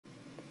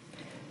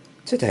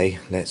Today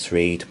let's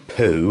read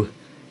Pooh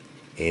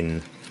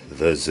in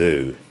the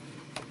Zoo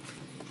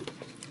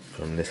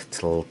from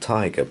Little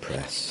Tiger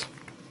Press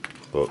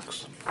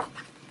books.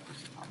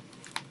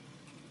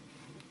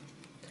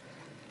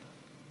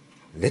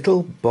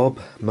 Little Bob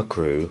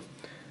McGrew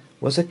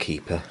was a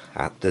keeper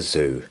at the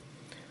zoo.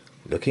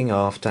 Looking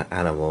after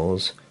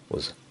animals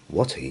was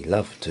what he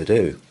loved to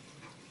do.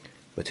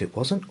 But it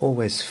wasn't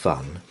always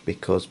fun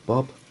because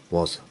Bob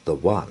was the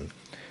one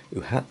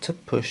who had to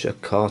push a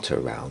cart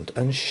around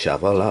and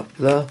shovel up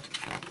the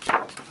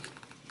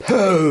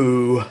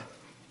poo.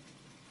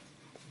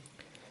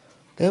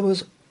 There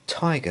was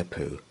tiger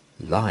poo,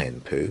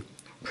 lion poo,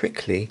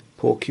 prickly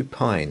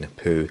porcupine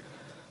poo,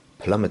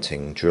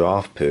 plummeting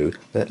giraffe poo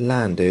that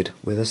landed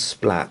with a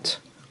splat,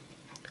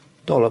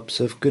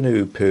 dollops of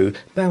gnu poo,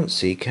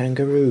 bouncy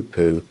kangaroo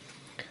poo,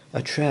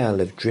 a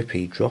trail of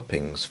drippy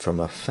droppings from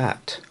a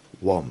fat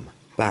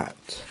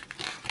wombat,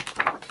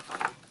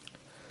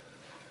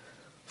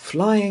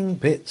 flying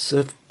bits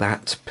of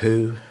bat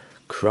poo,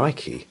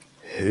 crikey,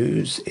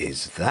 whose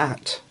is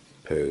that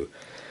poo,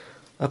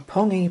 a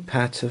pongy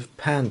pat of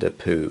panda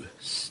poo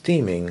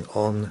steaming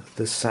on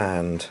the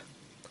sand,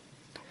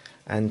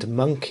 and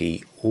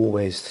Monkey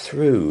always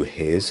threw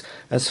his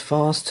as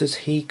fast as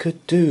he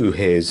could do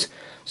his,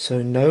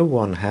 so no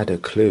one had a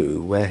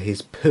clue where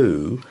his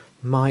poo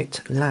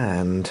might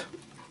land.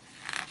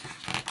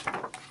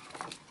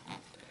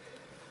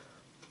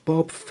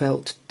 Bob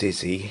felt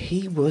dizzy.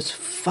 He was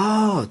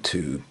far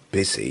too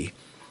busy,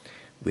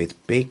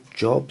 with big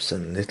jobs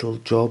and little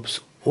jobs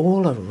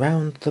all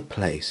around the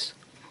place.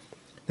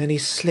 Then he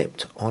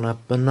slipped on a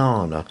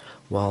banana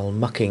while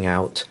mucking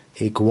out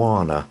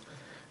iguana,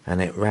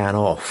 and it ran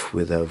off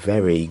with a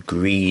very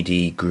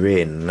greedy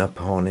grin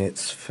upon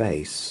its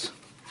face.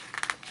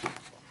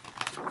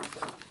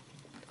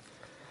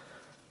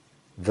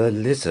 The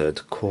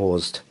lizard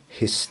caused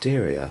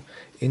hysteria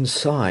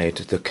inside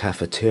the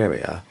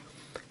cafeteria,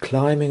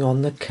 climbing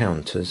on the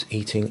counters,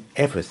 eating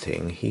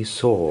everything he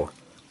saw.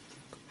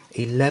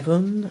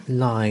 11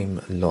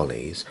 lime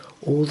lollies,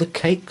 all the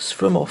cakes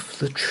from off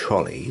the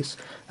trolleys,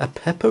 a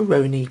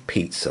pepperoni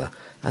pizza,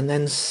 and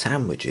then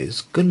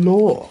sandwiches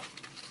galore.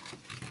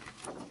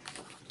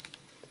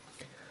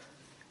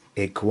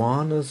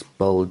 Iguana's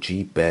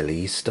bulgy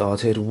belly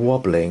started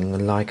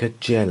wobbling like a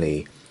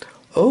jelly.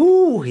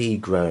 "Oh," he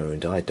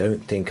groaned, "I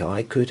don't think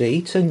I could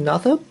eat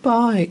another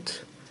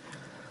bite."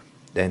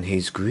 Then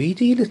his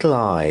greedy little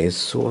eyes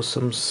saw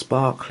some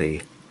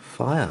sparkly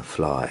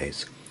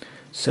fireflies,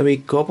 so he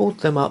gobbled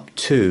them up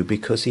too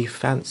because he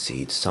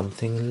fancied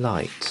something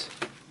light.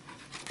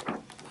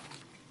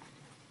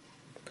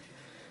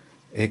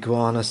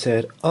 Iguana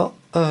said,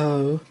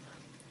 "Uh-oh,"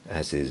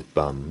 as his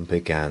bum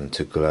began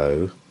to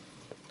glow.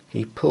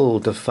 He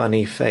pulled a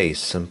funny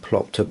face and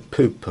plopped a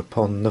poop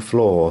upon the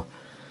floor.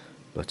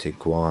 But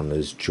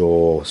Iguana's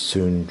jaw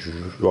soon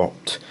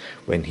dropped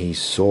when he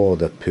saw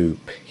the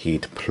poop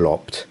he'd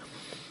plopped,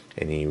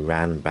 and he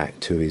ran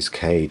back to his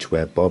cage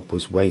where Bob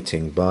was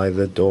waiting by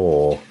the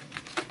door.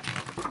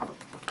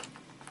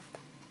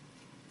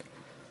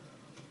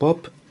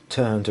 Bob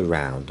turned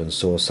around and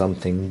saw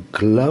something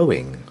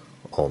glowing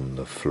on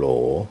the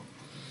floor,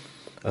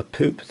 a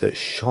poop that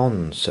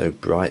shone so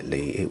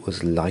brightly it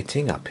was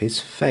lighting up his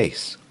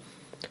face.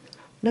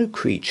 "No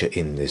creature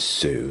in this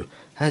zoo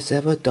has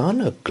ever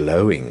done a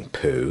glowing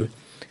poo,"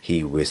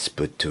 he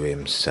whispered to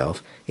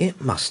himself.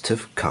 "It must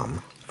have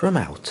come from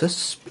outer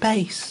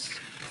space."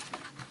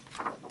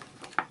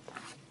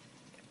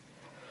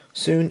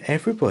 Soon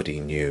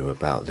everybody knew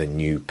about the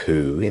new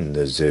poo in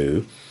the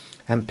zoo,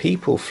 and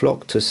people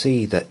flocked to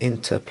see the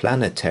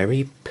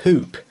interplanetary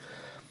poop.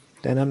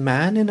 Then a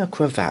man in a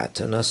cravat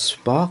and a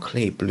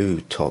sparkly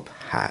blue top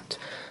hat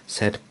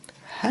said,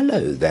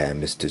 "Hello there,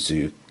 Mr.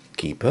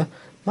 Zookeeper.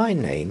 My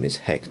name is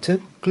Hector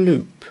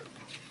Gloop."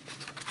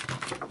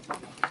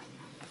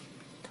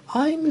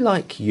 "I'm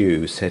like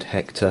you," said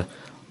Hector.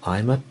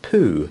 "I'm a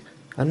poo,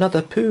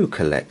 another poo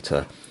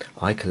collector.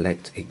 I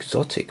collect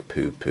exotic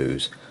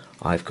poo-poos.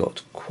 I've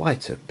got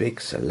quite a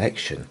big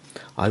selection.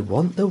 I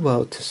want the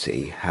world to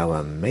see how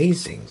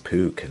amazing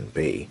poo can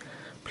be.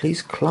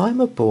 Please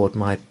climb aboard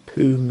my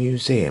poo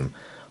museum.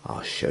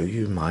 I'll show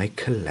you my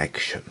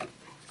collection.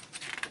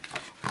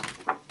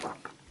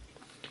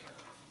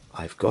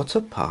 I've got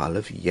a pile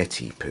of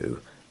yeti poo,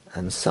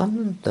 and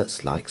some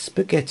that's like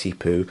spaghetti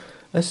poo,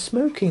 a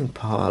smoking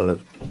pile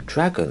of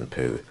dragon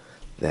poo.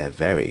 They're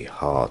very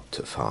hard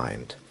to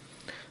find.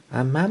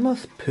 A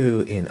mammoth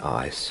poo in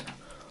ice.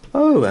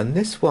 Oh, and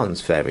this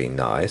one's very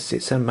nice.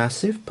 It's a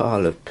massive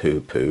pile of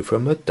poo-poo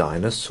from a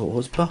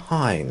dinosaur's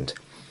behind.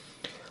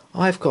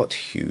 I've got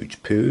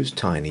huge poos,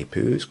 tiny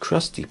poos,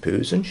 crusty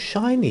poos, and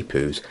shiny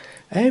poos.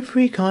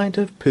 Every kind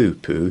of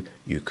poo-poo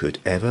you could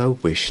ever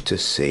wish to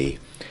see.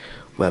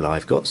 Well,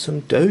 I've got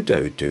some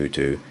dodo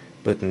doo-doo,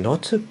 but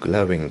not a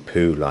glowing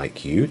poo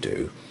like you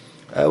do.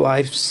 Oh,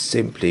 I've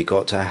simply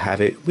got to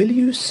have it. Will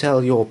you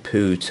sell your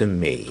poo to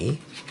me?"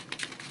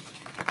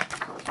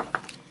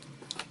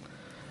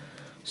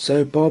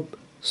 So Bob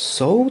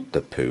sold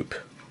the poop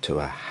to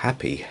a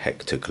happy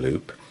Hector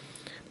Gloop,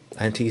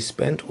 and he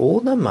spent all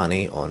the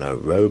money on a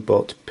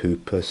robot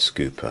pooper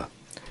scooper.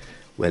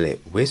 Well,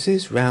 it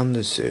whizzes round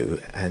the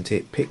zoo and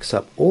it picks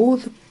up all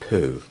the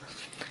poo,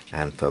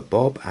 and for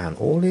Bob and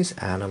all his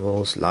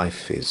animals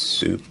life is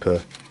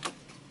super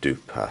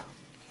duper.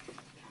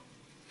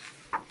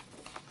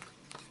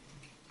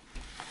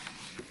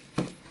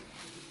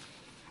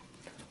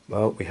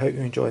 Well, we hope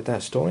you enjoyed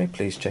that story.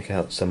 Please check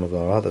out some of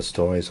our other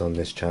stories on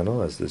this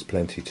channel, as there's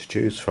plenty to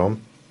choose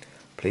from.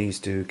 Please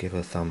do give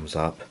a thumbs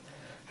up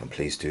and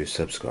please do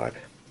subscribe.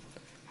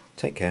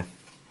 Take care.